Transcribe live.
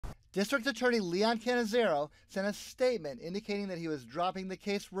District Attorney Leon Cannizzaro sent a statement indicating that he was dropping the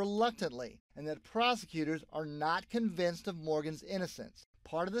case reluctantly and that prosecutors are not convinced of Morgan's innocence.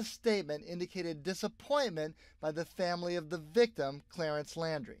 Part of the statement indicated disappointment by the family of the victim, Clarence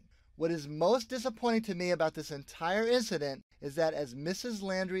Landry. What is most disappointing to me about this entire incident is that as Mrs.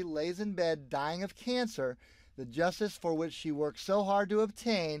 Landry lays in bed dying of cancer, the justice for which she worked so hard to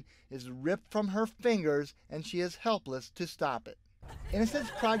obtain is ripped from her fingers and she is helpless to stop it. Innocence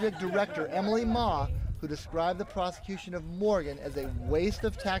Project director Emily Ma, who described the prosecution of Morgan as a waste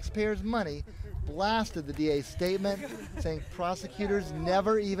of taxpayers' money, blasted the DA's statement, saying prosecutors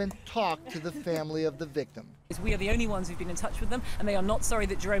never even talked to the family of the victim. We are the only ones who've been in touch with them, and they are not sorry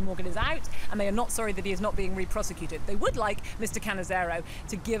that Jerome Morgan is out, and they are not sorry that he is not being re-prosecuted. They would like Mr. Cannizzaro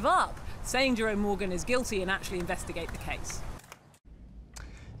to give up saying Jerome Morgan is guilty and actually investigate the case.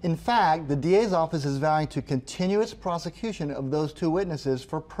 In fact, the DA's office is vowing to continue its prosecution of those two witnesses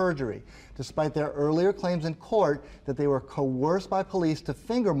for perjury, despite their earlier claims in court that they were coerced by police to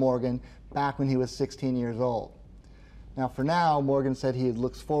finger Morgan back when he was 16 years old. Now, for now, Morgan said he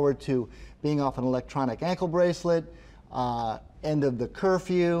looks forward to being off an electronic ankle bracelet, end of the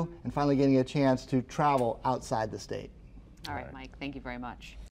curfew, and finally getting a chance to travel outside the state. All right, Mike, thank you very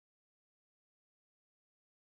much.